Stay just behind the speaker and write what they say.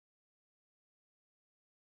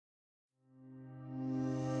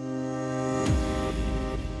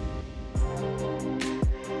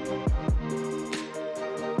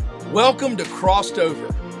Welcome to Crossed Over,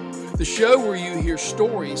 the show where you hear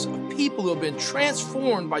stories of people who have been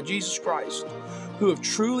transformed by Jesus Christ, who have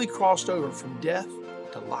truly crossed over from death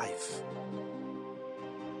to life.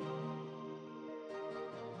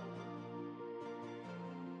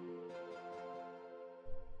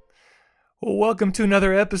 Well, welcome to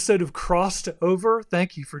another episode of Crossed Over.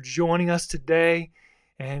 Thank you for joining us today.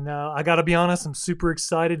 And I got to be honest, I'm super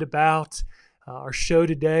excited about our show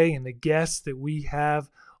today and the guests that we have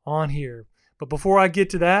on here. But before I get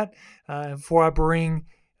to that, before I bring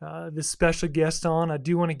this special guest on, I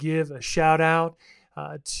do want to give a shout out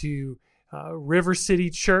to River City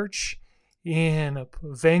Church in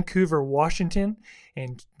Vancouver, Washington,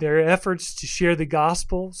 and their efforts to share the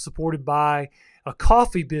gospel, supported by a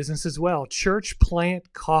coffee business as well, Church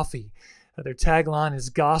Plant Coffee. Their tagline is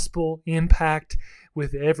Gospel Impact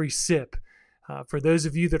with Every Sip. For those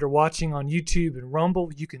of you that are watching on YouTube and Rumble,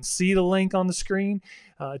 you can see the link on the screen.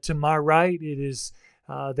 To my right, it is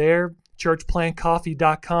there,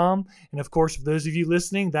 churchplantcoffee.com. And of course, for those of you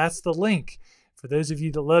listening, that's the link. For those of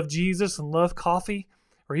you that love Jesus and love coffee,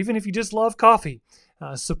 or even if you just love coffee,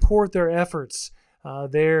 support their efforts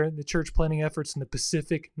there, the church planting efforts in the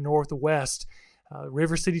Pacific Northwest.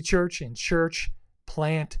 River City Church and Church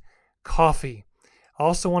Plant Coffee. I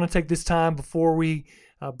also want to take this time before we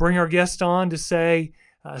bring our guest on to say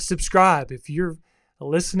subscribe. If you're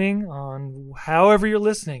listening on however you're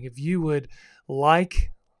listening, if you would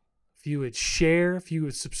like, if you would share, if you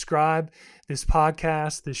would subscribe this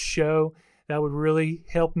podcast, this show, that would really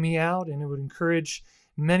help me out, and it would encourage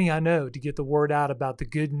many I know to get the word out about the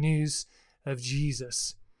good news of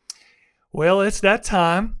Jesus. Well, it's that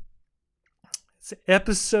time. It's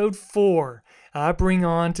episode 4. I bring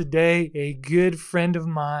on today a good friend of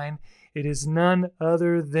mine. It is none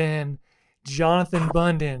other than Jonathan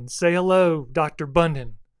Bundin. Say hello, Dr.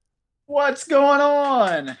 Bundin. What's going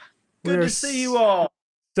on? Good to see you all.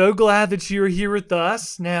 So glad that you're here with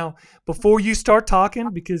us. Now, before you start talking,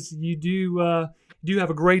 because you do have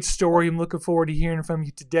a great story, I'm looking forward to hearing from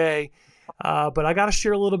you today. But I got to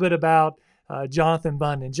share a little bit about Jonathan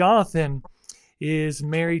Bundin. Jonathan is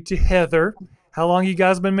married to Heather. How long you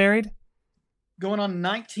guys been married? Going on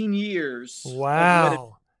 19 years.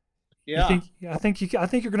 Wow. Yeah. I think you're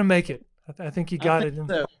going to make it. I think you got it.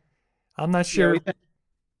 So. I'm not sure. Yeah,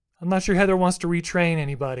 I'm not sure Heather wants to retrain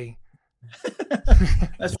anybody.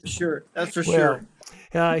 That's for sure. That's for sure.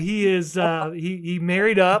 He is. He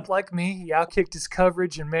married up like me. He outkicked his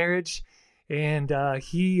coverage in marriage, and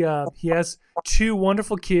he has 2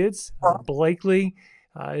 wonderful kids. Blakely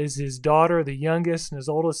is his daughter, the youngest, and his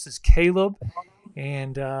oldest is Caleb.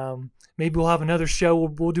 And maybe we'll have another show.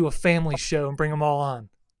 We'll do a family show and bring them all on.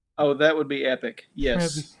 Oh, that would be epic.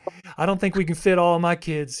 Yes. I don't think we can fit all of my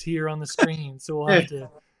kids here on the screen, so we'll have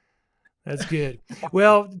to. That's good.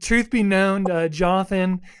 Well, truth be known,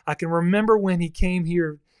 Jonathan, I can remember when he came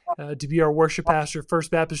here to be our worship pastor at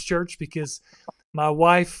First Baptist Church, because my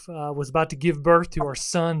wife was about to give birth to our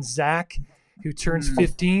son, Zach, who turns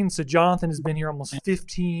 15. So Jonathan has been here almost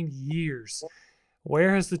 15 years.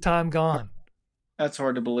 Where has the time gone? That's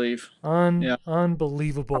hard to believe.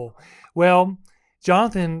 Unbelievable. Well,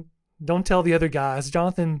 Jonathan, don't tell the other guys.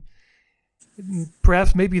 Jonathan,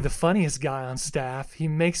 perhaps maybe the funniest guy on staff. He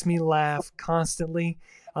makes me laugh constantly.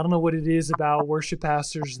 I don't know what it is about worship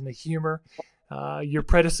pastors and the humor. Your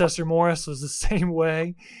predecessor, Morris, was the same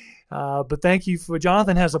way. But thank you for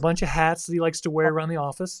Jonathan has a bunch of hats that he likes to wear around the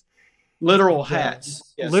office. Literal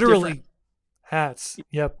hats. Yes, literally different. Hats.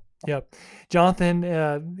 Yep.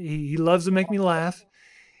 Jonathan, he loves to make me laugh.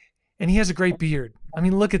 And he has a great beard. I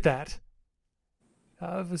mean, look at that.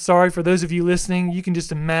 Sorry for those of you listening. You can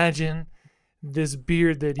just imagine this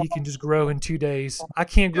beard that he can just grow in 2 days. I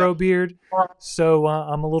can't grow a beard, so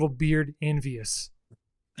I'm a little beard envious.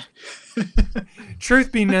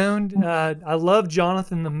 Truth be known, I love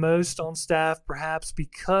Jonathan the most on staff, perhaps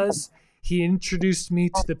because he introduced me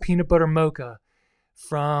to the peanut butter mocha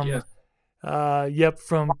from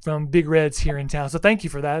Big Red's here in town. So thank you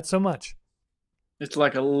for that so much. It's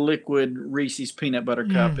like a liquid Reese's peanut butter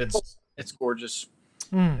cup. It's gorgeous.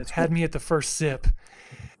 It's had me at the first sip.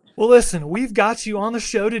 Well, listen, we've got you on the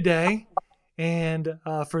show today, and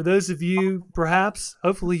for those of you, perhaps,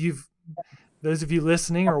 hopefully those of you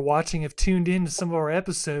listening or watching have tuned in to some of our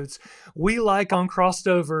episodes. We like on Crossed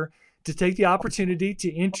Over to take the opportunity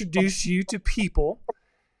to introduce you to people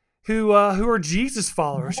who are Jesus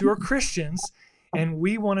followers, who are Christians, and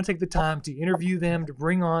we want to take the time to interview them, to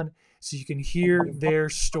bring on so you can hear their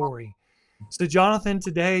story. So, Jonathan,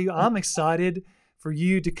 today I'm excited for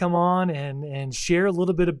you to come on and share a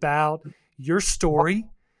little bit about your story.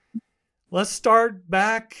 let's start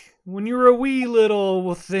back when you were a wee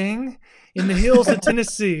little thing in the hills of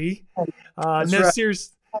Tennessee. That's No, right.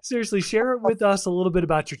 seriously, share with us a little bit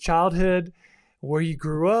about your childhood, where you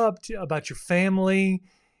grew up, about your family,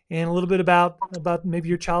 and a little bit about maybe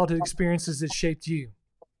your childhood experiences that shaped you.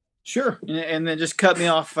 Sure. And then just cut me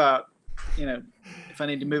off, you know, if I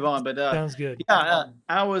need to move on. But Sounds good. yeah,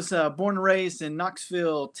 I was born and raised in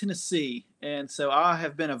Knoxville, Tennessee, and so I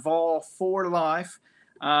have been a Vol for life.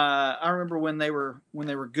 I remember when they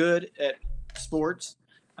were good at sports.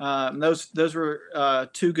 Those were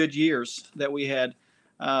 2 good years that we had.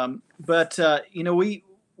 But you know, we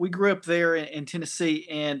grew up there in Tennessee,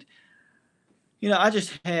 and you know, I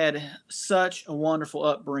just had such a wonderful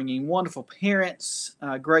upbringing, wonderful parents,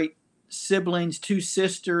 great siblings, 2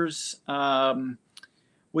 sisters.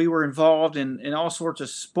 We were involved in all sorts of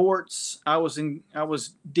sports. I was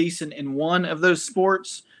decent in one of those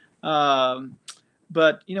sports, um,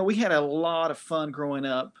 but you know, we had a lot of fun growing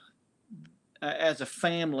up as a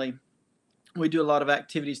family. We do a lot of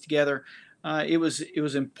activities together. It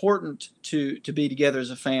was important to be together as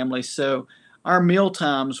a family. So our meal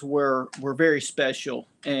times were very special,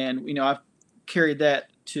 and you know, I've carried that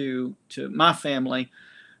to my family.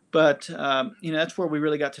 But you know, that's where we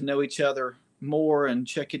really got to know each other more and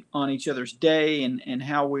check it on each other's day and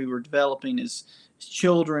how we were developing as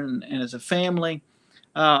children and as a family.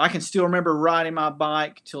 I can still remember riding my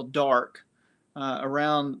bike till dark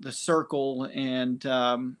around the circle and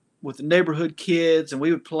with the neighborhood kids, and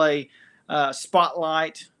we would play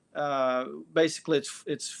spotlight. Basically,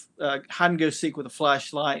 it's hide and go seek with a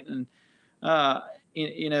flashlight, and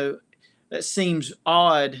you know, that seems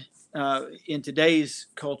odd in today's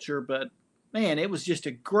culture, but man, it was just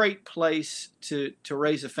a great place to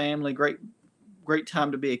raise a family. Great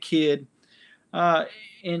time to be a kid, uh,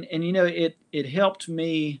 and you know, it helped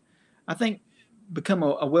me, I think, become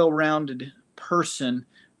a well-rounded person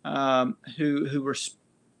who were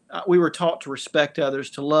we were taught to respect others,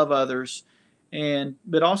 to love others, and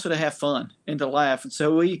but also to have fun and to laugh. And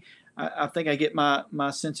so I think I get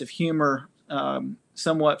my sense of humor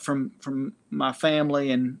somewhat from my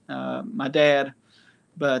family and my dad.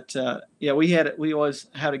 But yeah, we always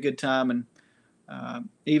had a good time, and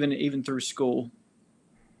even through school.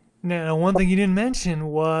 Now, one thing you didn't mention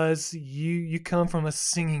was you come from a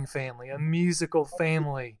singing family, a musical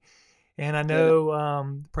family. And I Yeah,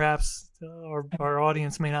 know perhaps our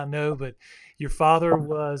audience may not know, but your father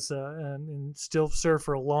was and still served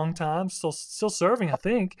for a long time, still serving, I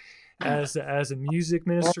think, as a music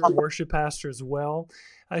minister, worship pastor as well.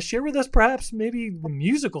 Share with us perhaps maybe the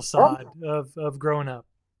musical side of growing up.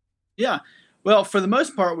 yeah. Well, for the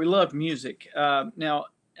most part, we loved music. Now,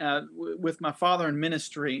 with my father in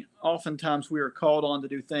ministry, oftentimes we were called on to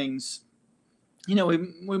do things, you know,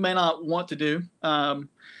 we may not want to do.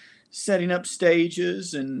 Setting up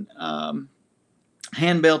stages and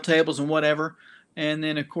handbell tables and whatever. And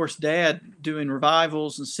then, of course, Dad doing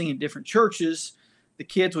revivals and singing at different churches. The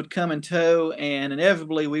kids would come in tow, and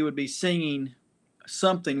inevitably we would be singing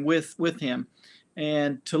something with him.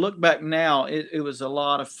 And to look back now, it was a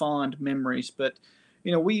lot of fond memories. But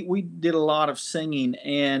you know, we did a lot of singing,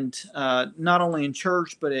 and not only in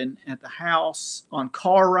church, but in at the house on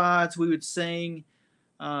car rides we would sing,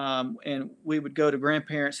 and we would go to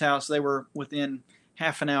grandparents' house. They were within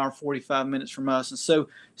half an hour, 45 minutes from us, and so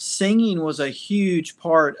singing was a huge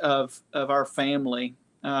part of our family.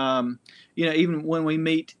 You know, even when we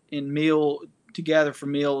meet in meal together for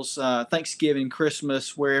meals, Thanksgiving,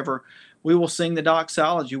 Christmas, wherever, we will sing the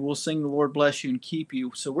doxology. We'll sing the Lord bless you and keep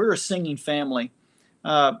you. So we're a singing family,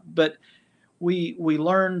 but we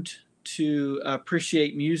learned to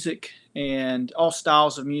appreciate music and all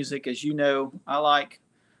styles of music. As you know, I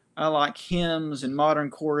like hymns and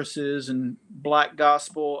modern choruses and black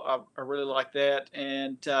gospel. I really like that,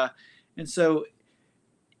 and so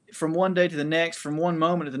from one day to the next, from one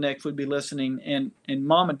moment to the next, we'd be listening, and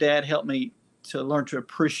Mom and Dad helped me to learn to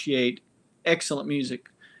appreciate excellent music,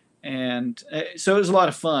 and so it was a lot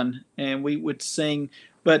of fun, and we would sing,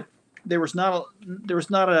 but there was not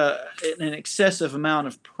an excessive amount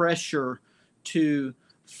of pressure to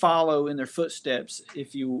follow in their footsteps,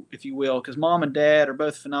 if you will, because Mom and Dad are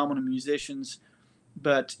both phenomenal musicians.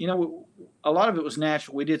 But you know, a lot of it was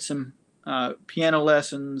natural. We did some piano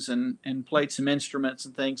lessons and played some instruments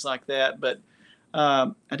and things like that. But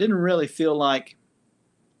I didn't really feel like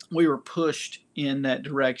we were pushed in that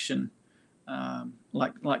direction,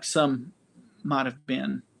 like some might have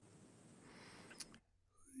been.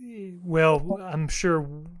 Well, I'm sure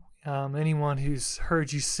anyone who's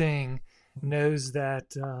heard you sing knows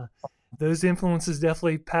that those influences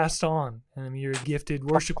definitely passed on. I mean, you're a gifted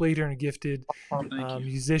worship leader and a gifted Thank you.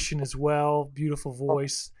 musician as well. Beautiful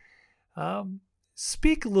voice.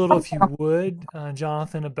 Speak a little, if you would,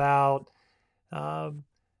 Jonathan, about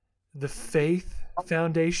the faith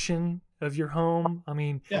foundation of your home. I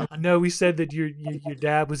mean, Yeah. I know we said that your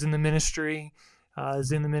dad was in the ministry,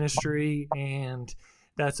 and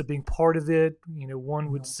that's a big part of it. You know,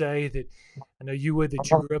 one would say that, I know you would, that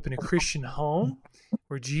you grew up in a Christian home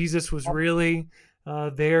where Jesus was really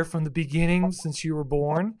there from the beginning since you were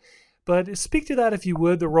born. But speak to that, if you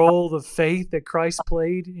would, the role of faith that Christ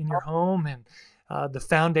played in your home, and the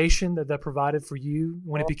foundation that provided for you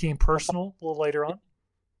when it became personal a little later on.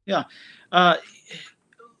 Yeah.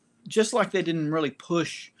 Just like they didn't really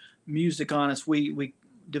push music on us, we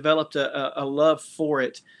developed a love for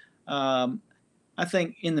it. I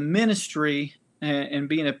think in the ministry and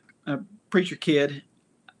being a preacher kid,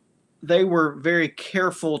 they were very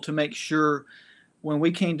careful to make sure when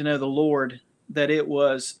we came to know the Lord that it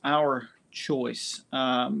was our choice,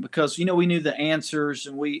 because we knew the answers,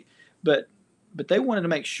 but they wanted to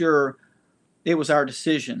make sure it was our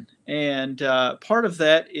decision. And part of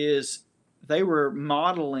that is they were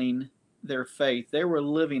modeling their faith. They were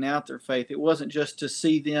living out their faith. It wasn't just to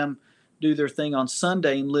see them do their thing on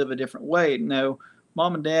Sunday and live a different way. No,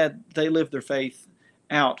 Mom and Dad, they lived their faith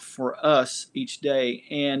out for us each day.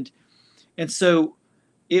 And so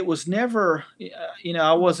it was never,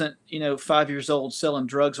 I wasn't, 5 years old selling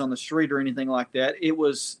drugs on the street or anything like that. It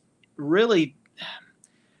was really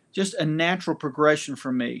just a natural progression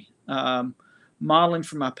for me, modeling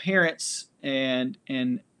from my parents and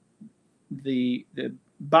the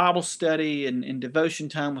Bible study and devotion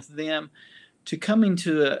time with them, to coming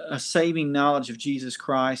to a saving knowledge of Jesus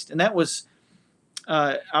Christ. And that was,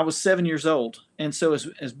 I was 7 years old. And so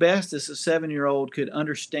as best as a 7-year-old could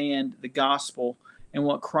understand the gospel and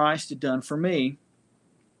what Christ had done for me,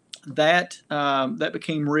 that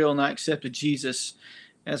became real, and I accepted Jesus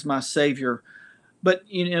as my Savior. But,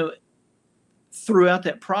 throughout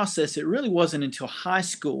that process, it really wasn't until high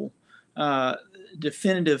school,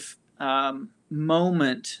 definitive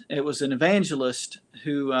moment. It was an evangelist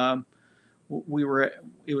who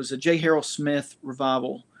it was a J. Harold Smith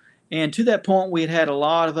revival. And to that point, we had a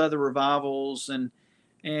lot of other revivals,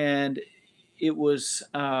 and it was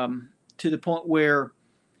to the point where,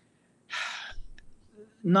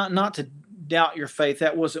 not to doubt your faith,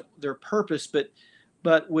 that wasn't their purpose,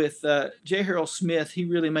 but with J. Harold Smith, he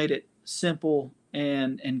really made it simple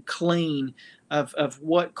and clean of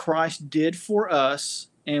what Christ did for us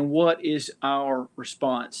and what is our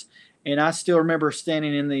response. And I still remember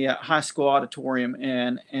standing in the high school auditorium,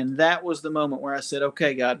 and that was the moment where I said,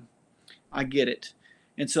 okay, God, I get it.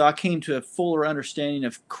 And so I came to a fuller understanding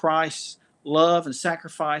of Christ's love and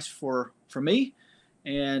sacrifice for me,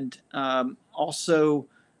 and also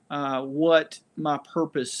what my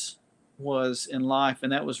purpose was in life,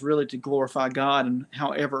 and that was really to glorify God, and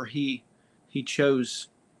however He chose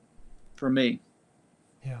for me.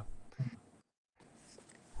 Yeah.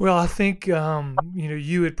 Well, I think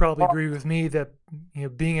you would probably agree with me that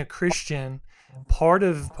being a Christian, part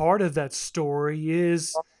of that story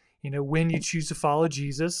is when you choose to follow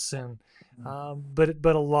Jesus, and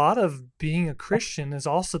but a lot of being a Christian is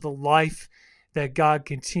also the life that God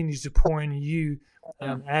continues to pour into you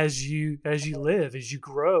as you live, as you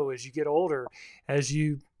grow, as you get older, as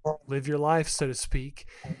you live your life, so to speak.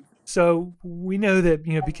 So we know that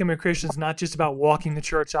becoming a Christian is not just about walking the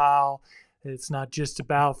church aisle. It's not just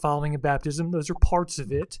about following a baptism. Those are parts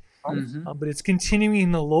of it, but it's continuing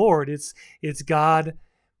in the Lord. It's God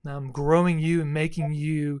growing you and making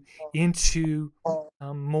you into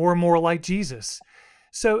more and more like Jesus.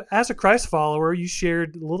 So as a Christ follower, you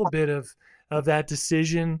shared a little bit of that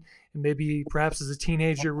decision, and maybe perhaps as a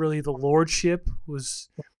teenager, really the Lordship was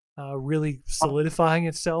really solidifying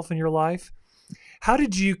itself in your life. How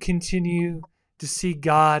did you continue to see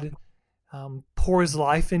God pour His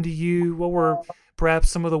life into you? What were perhaps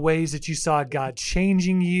some of the ways that you saw God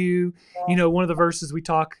changing you? One of the verses we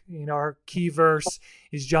talk, our key verse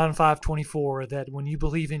is John 5:24, that when you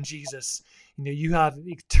believe in Jesus, you have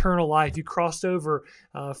eternal life. You crossed over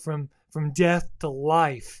from death to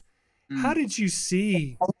life. How did you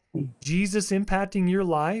see Jesus impacting your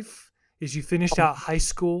life as you finished out high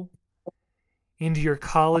school, into your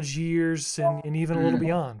college years, and even a little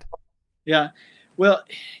beyond? Yeah. Well,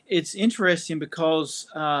 it's interesting because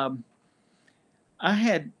I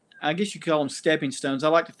guess you call them stepping stones. I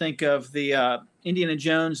like to think of the Indiana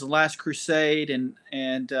Jones, The Last Crusade, and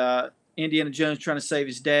Indiana Jones trying to save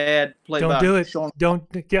his dad, played by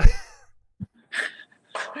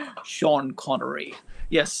Sean Connery.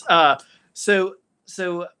 Yes. So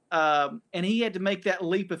and he had to make that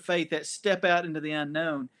leap of faith, that step out into the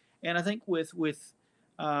unknown. And I think with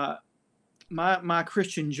my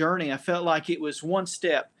Christian journey, I felt like it was one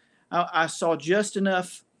step. I saw just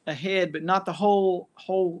enough ahead, but not the whole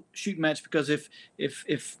shooting match. Because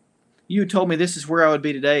if you told me this is where I would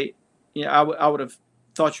be today, I would have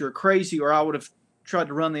thought you were crazy, or I would have tried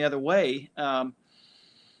to run the other way.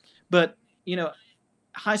 But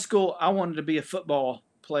high school, I wanted to be a football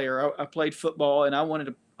player. I played football, and I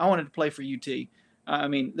wanted to play for UT. I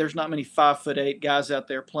mean, there's not many 5'8" guys out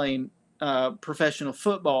there playing professional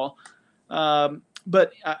football.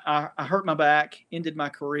 But I hurt my back, ended my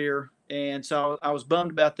career, and so I was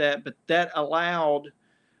bummed about that. But that allowed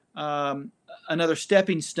another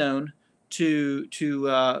stepping stone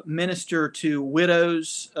to minister to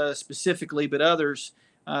widows specifically, but others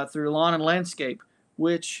through Lawn and Landscape,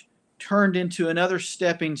 which turned into another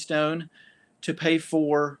stepping stone to pay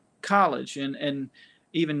for college and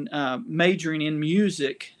even majoring in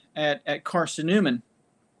music at Carson Newman,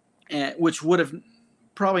 which would have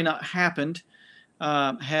probably not happened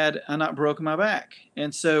had I not broken my back.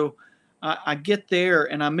 And so I get there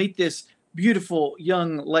and I meet this beautiful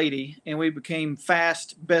young lady, and we became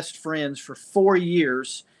fast best friends for 4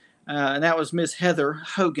 years. And that was Miss Heather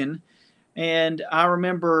Hogan. And I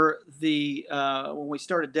remember when we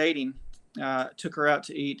started dating, took her out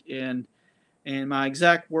to eat, and my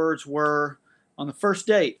exact words were on the first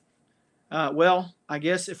date, well, I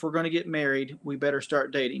guess if we're going to get married, we better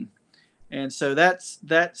start dating. And so that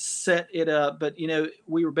set it up. But,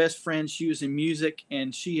 we were best friends. She was in music,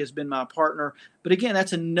 and she has been my partner. But again,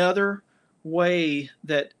 that's another way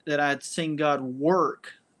that I'd seen God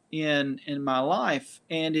work in my life.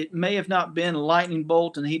 And it may have not been lightning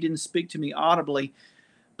bolt, and he didn't speak to me audibly,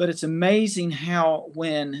 but it's amazing how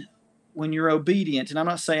when you're obedient, and I'm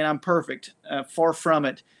not saying I'm perfect, far from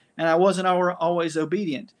it, and I wasn't always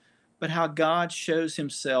obedient, but how God shows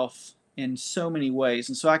himself in so many ways.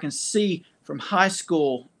 And so I can see from high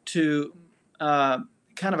school to kind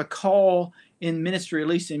of a call in ministry, at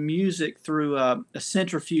least in music, through a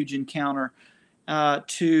centrifuge encounter,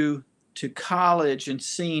 to college, and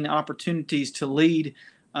seeing opportunities to lead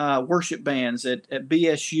worship bands at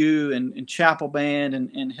BSU and chapel band,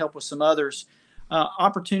 and help with some others.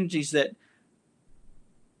 Opportunities that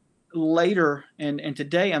later and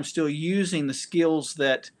today I'm still using the skills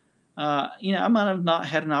that I might have not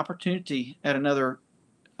had an opportunity at another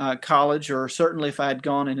college, or certainly if I had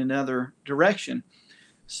gone in another direction.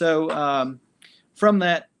 So from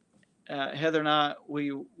that, Heather and I,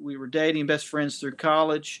 we were dating, best friends through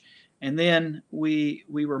college, and then we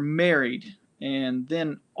were married, and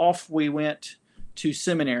then off we went to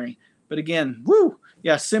seminary. But again,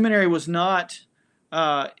 seminary was not,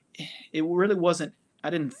 it really wasn't, I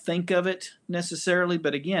didn't think of it necessarily,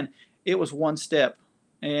 but again, it was one step.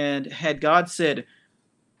 And had God said,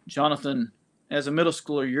 Jonathan, as a middle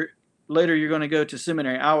schooler, you're going to go to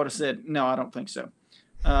seminary, I would have said, no, I don't think so.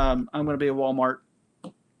 I'm going to be a Walmart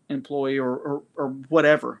employee or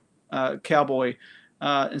whatever, cowboy.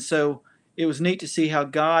 And so it was neat to see how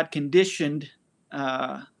God conditioned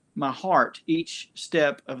my heart each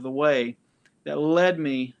step of the way that led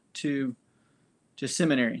me to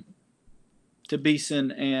seminary, to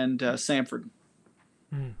Beeson and Samford.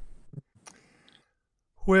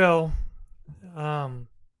 Well,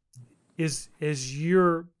 as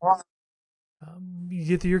you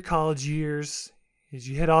get through your college years, as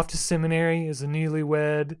you head off to seminary as a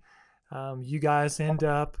newlywed, you guys end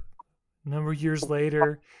up a number of years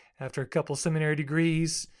later, after a couple seminary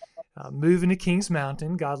degrees, moving to Kings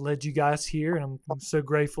Mountain. God led you guys here, and I'm so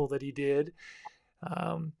grateful that he did.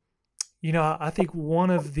 I think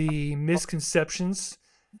one of the misconceptions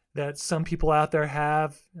that some people out there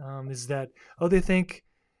have is that, they think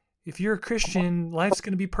if you're a Christian, life's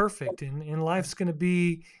going to be perfect, and life's going to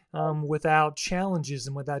be without challenges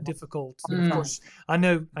and without difficulties. And of course, I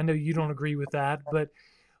know you don't agree with that, but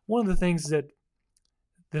one of the things that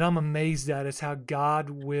I'm amazed at is how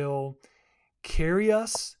God will carry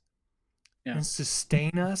us and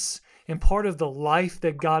sustain us. And part of the life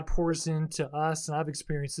that God pours into us, and I've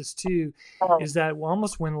experienced this too, is that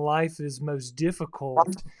almost when life is most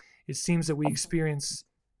difficult, it seems that we experience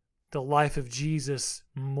the life of Jesus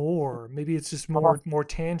more. Maybe it's just more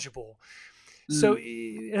tangible. So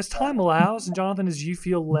as time allows, and Jonathan, as you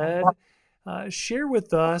feel led, share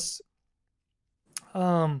with us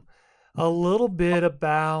a little bit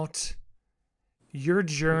about your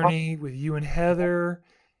journey with you and Heather,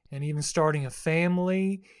 and even starting a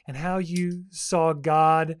family, and how you saw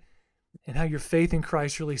God and how your faith in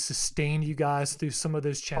Christ really sustained you guys through some of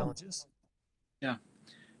those challenges.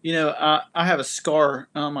 I have a scar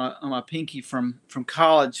on my pinky from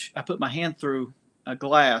college. I put my hand through a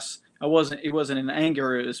glass. It wasn't in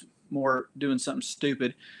anger. It was more doing something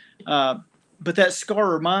stupid. Uh, but that scar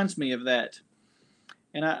reminds me of that,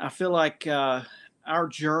 and I feel like our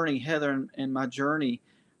journey, Heather and my journey,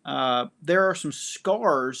 there are some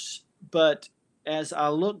scars, but as I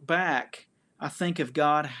look back, I think of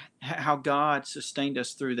God, how God sustained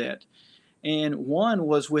us through that. And one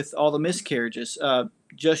was with all the miscarriages,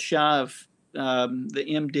 just shy of the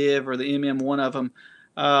MDiv or the one of them.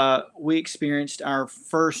 We experienced our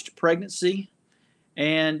first pregnancy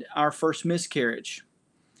and our first miscarriage.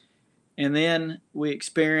 And then we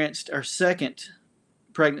experienced our second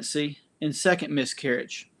pregnancy and second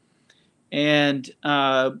miscarriage. And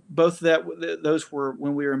both of those were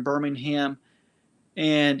when we were in Birmingham.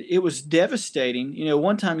 And it was devastating.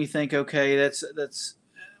 One time you think, okay, that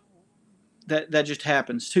just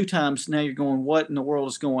happens. Two times now you're going, what in the world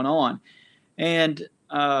is going on? And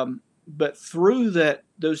but through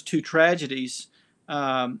those two tragedies,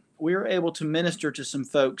 we were able to minister to some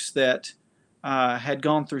folks that had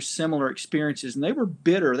gone through similar experiences, and they were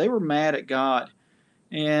bitter. They were mad at God,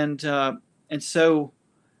 and so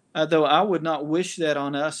though I would not wish that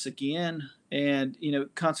on us again, and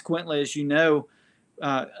consequently, as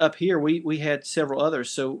up here we had several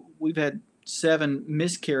others. So we've had 7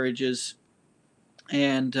 miscarriages,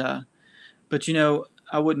 and but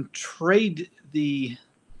I wouldn't trade the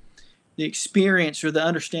experience or the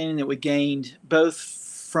understanding that we gained, both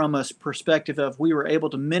from a perspective of we were able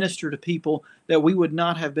to minister to people that we would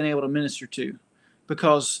not have been able to minister to,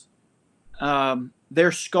 because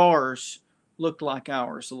their scars looked like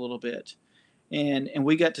ours a little bit, and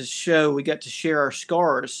we got to share our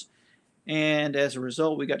scars, and as a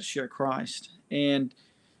result we got to share Christ. And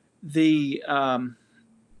the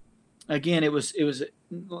again, it was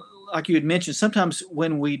like you had mentioned, sometimes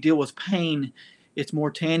when we deal with pain, it's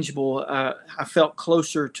more tangible. I felt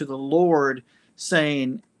closer to the Lord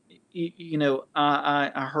saying,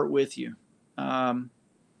 I hurt with you.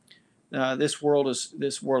 This world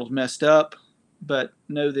is messed up, but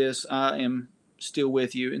know this, I am still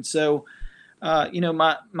with you. And so,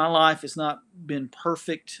 my life has not been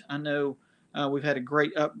perfect. I know we've had a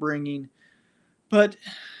great upbringing, but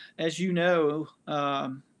as you know,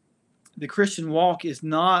 the Christian walk is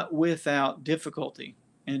not without difficulty,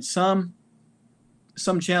 and some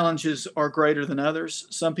challenges are greater than others.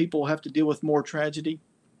 Some people have to deal with more tragedy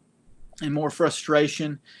and more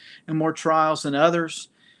frustration and more trials than others,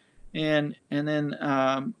 and then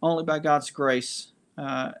only by God's grace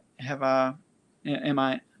am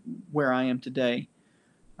I where I am today.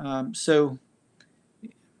 So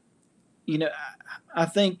I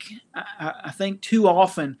think too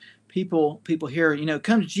often people hear,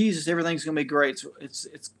 come to Jesus, everything's going to be great. It's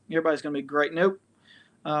everybody's going to be great. Nope.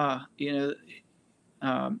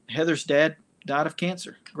 Heather's dad died of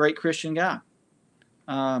cancer. Great Christian guy.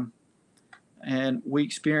 And we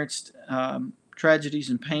experienced tragedies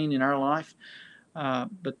and pain in our life.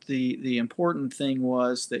 But the important thing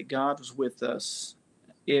was that God was with us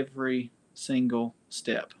every single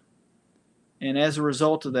step. And as a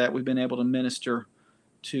result of that, we've been able to minister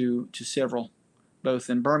to several, both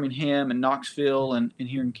in Birmingham and Knoxville and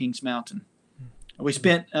here in Kings Mountain. We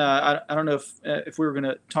spent, I don't know if we were going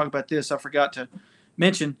to talk about this, I forgot to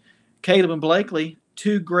mention, Caleb and Blakely,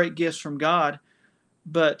 2 great gifts from God,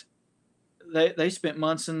 but they spent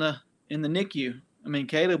months in the NICU. I mean,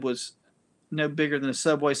 Caleb was no bigger than a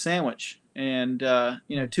Subway sandwich, and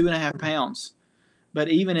 2.5 pounds. But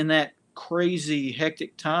even in that crazy,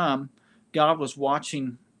 hectic time, God was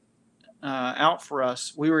watching out for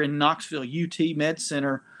us. We were in Knoxville, UT Med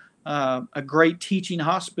Center, a great teaching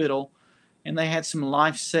hospital, and they had some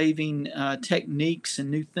life-saving techniques and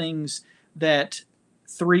new things that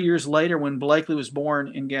 3 years later, when Blakely was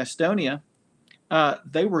born in Gastonia,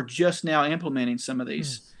 they were just now implementing some of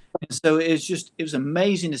these. And so it was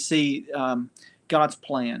amazing to see God's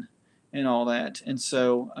plan and all that. And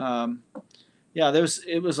so,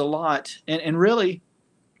 it was a lot. And really,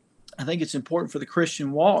 I think it's important for the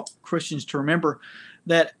Christians to remember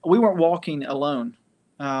that we weren't walking alone.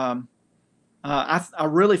 I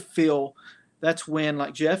really feel that's when,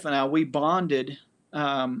 like Jeff and I, we bonded.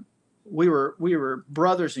 We were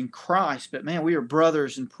brothers in Christ, but man, we were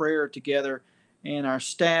brothers in prayer together, and our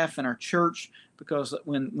staff and our church, because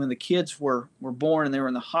when the kids were born and they were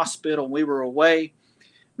in the hospital and we were away,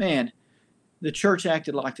 man, the church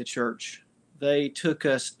acted like the church. They took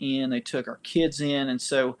us in, they took our kids in, and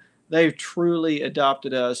so they truly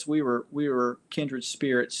adopted us. We were kindred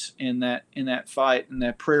spirits in that fight, and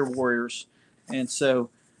that prayer warriors. And so,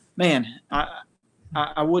 man,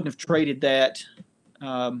 I wouldn't have traded that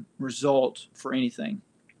result for anything.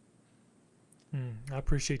 I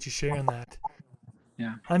appreciate you sharing that.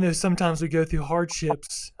 Yeah. I know sometimes we go through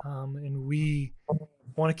hardships and we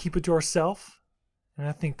want to keep it to ourselves. And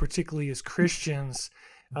I think particularly as Christians,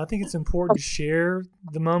 I think it's important to share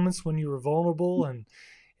the moments when you were vulnerable and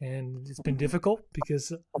it's been difficult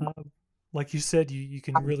because, like you said, you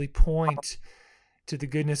can really point to the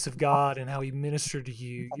goodness of God and how He ministered to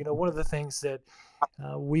you. You know, one of the things that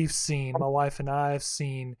we've seen, my wife and I have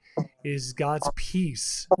seen, is God's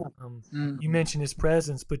peace. You mentioned His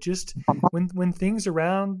presence, but just when things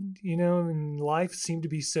around, you know, in life seem to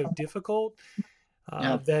be so difficult,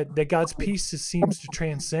 that God's peace just seems to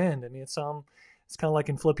transcend. I mean, it's kind of like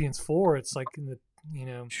in Philippians 4. It's like in the, you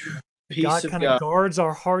know, Peace God of kind of God. guards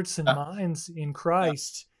our hearts and minds in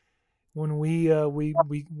Christ when we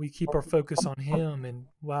keep our focus on Him, and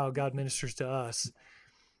wow, God ministers to us.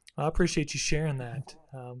 I appreciate you sharing that.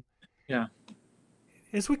 Yeah.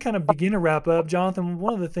 As we kind of begin to wrap up, Jonathan,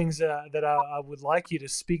 one of the things that I would like you to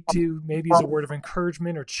speak to, maybe as a word of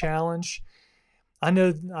encouragement or challenge. I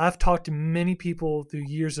know I've talked to many people through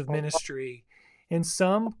years of ministry, and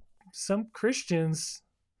some Christians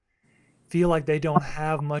feel like they don't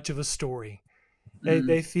have much of a story.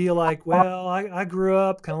 They feel like, well, I grew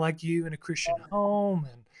up kind of like you in a Christian home,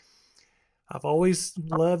 and I've always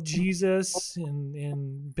loved Jesus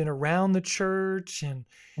and been around the church. And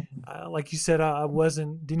like you said, I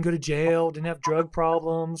didn't go to jail, didn't have drug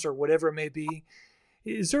problems or whatever it may be.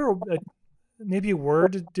 Is there maybe a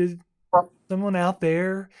word to someone out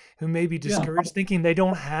there who may be discouraged, thinking they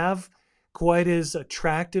don't have quite as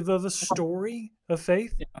attractive of a story of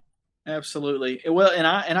faith? Yeah, absolutely. Well, and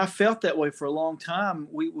I felt that way for a long time.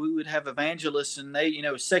 We would have evangelists, and they, you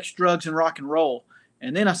know, sex, drugs, and rock and roll.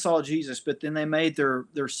 And then I saw Jesus, but then they made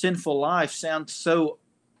their sinful life sound so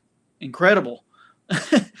incredible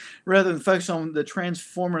rather than focus on the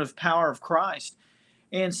transformative power of Christ.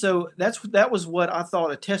 And so that was what I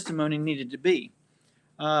thought a testimony needed to be.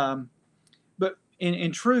 But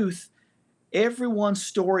in truth, everyone's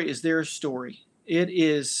story is their story. It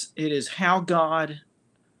is how God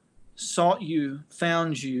sought you,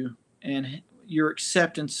 found you, and your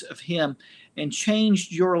acceptance of Him, and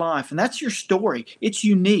changed your life. And that's your story. It's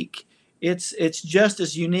unique. It's just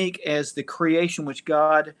as unique as the creation which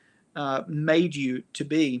God made you to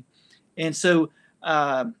be. And so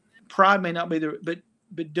pride may not be there,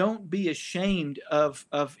 but don't be ashamed of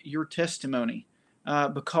your testimony,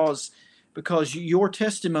 because your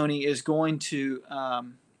testimony is going to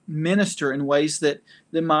minister in ways that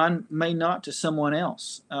mine may not to someone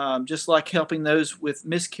else. Just like helping those with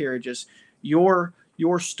miscarriages, your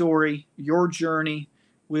story, your journey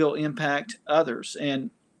will impact others. And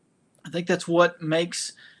I think that's what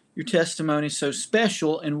makes your testimony so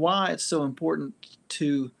special, and why it's so important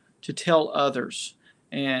to tell others.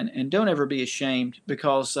 And don't ever be ashamed,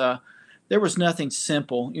 because there was nothing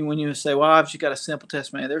simple. When you say, well, I've just got a simple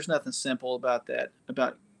testimony, there's nothing simple about that,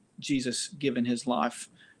 about Jesus giving His life,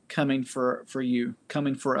 coming for you,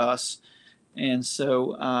 coming for us. And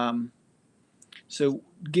so so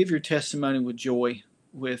give your testimony with joy,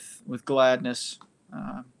 with gladness,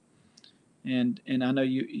 and I know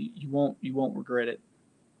you won't regret it.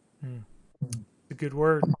 A good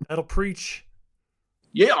word. That'll preach.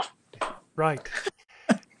 Yeah. Right.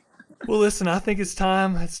 Well, listen, I think it's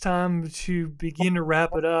time to begin to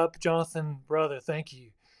wrap it up. Jonathan, brother, thank you.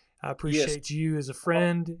 I appreciate you as a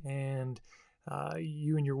friend, and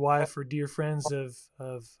you and your wife are dear friends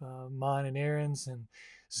of mine and Aaron's, and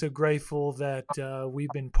so grateful that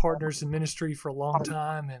we've been partners in ministry for a long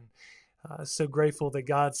time, and so grateful that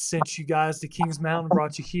God sent you guys to Kings Mountain,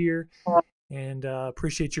 brought you here, and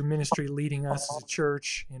appreciate your ministry leading us as a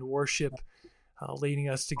church in worship, leading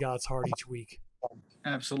us to God's heart each week.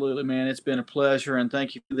 Absolutely, man. It's been a pleasure, and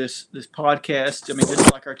thank you for this podcast. I mean,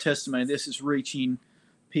 just like our testimony, this is reaching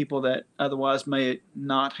people that otherwise may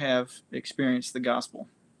not have experienced the gospel.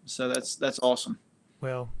 So that's awesome.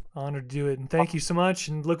 Well, honored to do it, and thank you so much,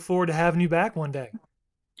 and look forward to having you back one day.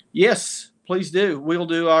 Yes, please do. We'll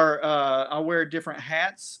do I'll wear different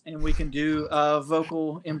hats, and we can do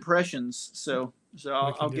vocal impressions. So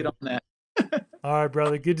I'll get on that. All right,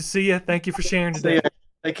 brother. Good to see you. Thank you for sharing today. See ya.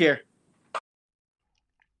 Take care.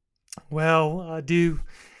 Well, I do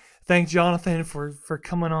thank Jonathan for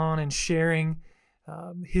coming on and sharing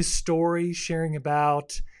his story, sharing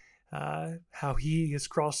about how he has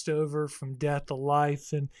crossed over from death to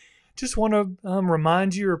life. And just want to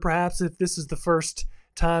remind you, or perhaps if this is the first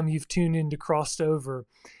time you've tuned into Crossed Over,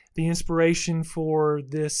 the inspiration for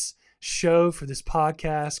this show, for this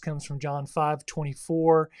podcast, comes from John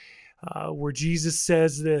 5:24, where Jesus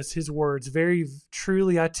says this, his words, "Very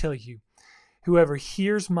truly I tell you, Whoever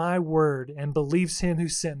hears my word and believes him who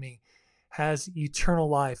sent me has eternal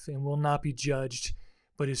life and will not be judged,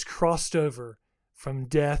 but is crossed over from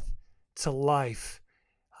death to life.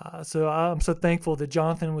 So I'm so thankful that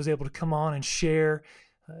Jonathan was able to come on and share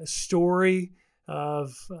a story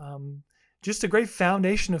of just a great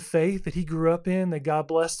foundation of faith that he grew up in, that God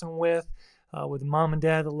blessed him with mom and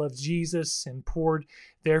dad that loved Jesus and poured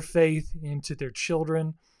their faith into their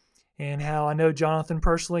children. And how I know Jonathan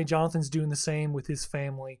personally, Jonathan's doing the same with his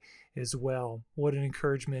family as well. What an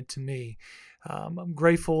encouragement to me. I'm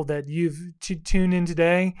grateful that you've tuned in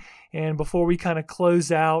today. And before we kind of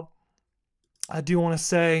close out, I do want to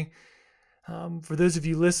say, for those of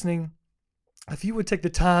you listening, if you would take the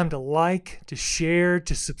time to like, to share,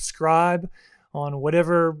 to subscribe on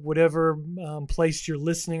whatever place you're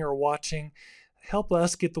listening or watching, help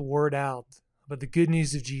us get the word out about the good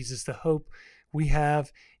news of Jesus, the hope we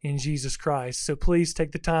have in Jesus Christ. So please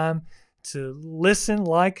take the time to listen,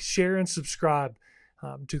 like, share, and subscribe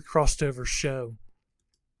to the Crossed Over Show.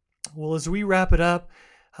 Well, as we wrap it up,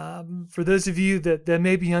 for those of you that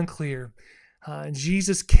may be unclear,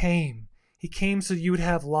 Jesus came. He came so you would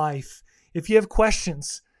have life. If you have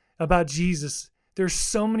questions about Jesus, there's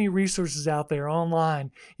so many resources out there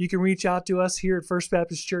online. You can reach out to us here at First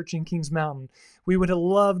Baptist Church in Kings Mountain. We would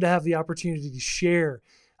love to have the opportunity to share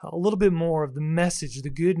a little bit more of the message, the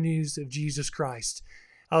good news of Jesus Christ.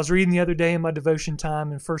 I was reading the other day in my devotion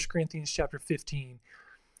time in 1 Corinthians chapter 15.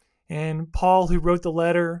 And Paul, who wrote the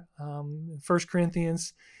letter in 1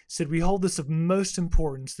 Corinthians, said, we hold this of most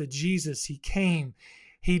importance, that Jesus, he came,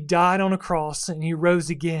 he died on a cross, and he rose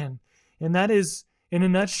again. And that is, in a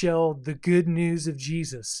nutshell, the good news of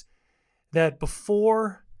Jesus, that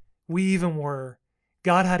before we even were,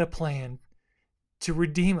 God had a plan to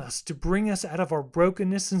redeem us, to bring us out of our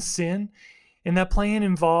brokenness and sin. And that plan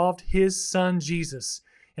involved his son, Jesus.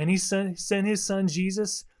 And he sent his son,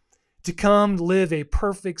 Jesus, to come live a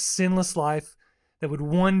perfect, sinless life that would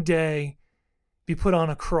one day be put on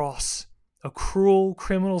a cross, a cruel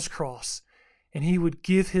criminal's cross. And he would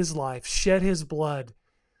give his life, shed his blood,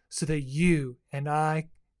 so that you and I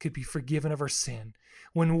could be forgiven of our sin.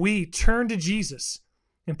 When we turn to Jesus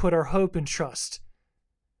and put our hope and trust,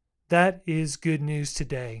 that is good news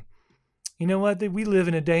today. You know what? That we live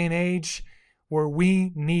in a day and age where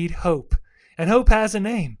we need hope. And hope has a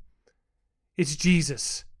name. It's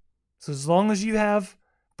Jesus. So as long as you have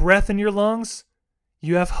breath in your lungs,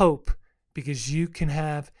 you have hope because you can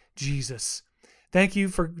have Jesus. Thank you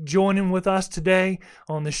for joining with us today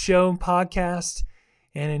on the show and podcast.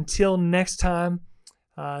 And until next time,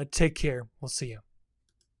 take care. We'll see you.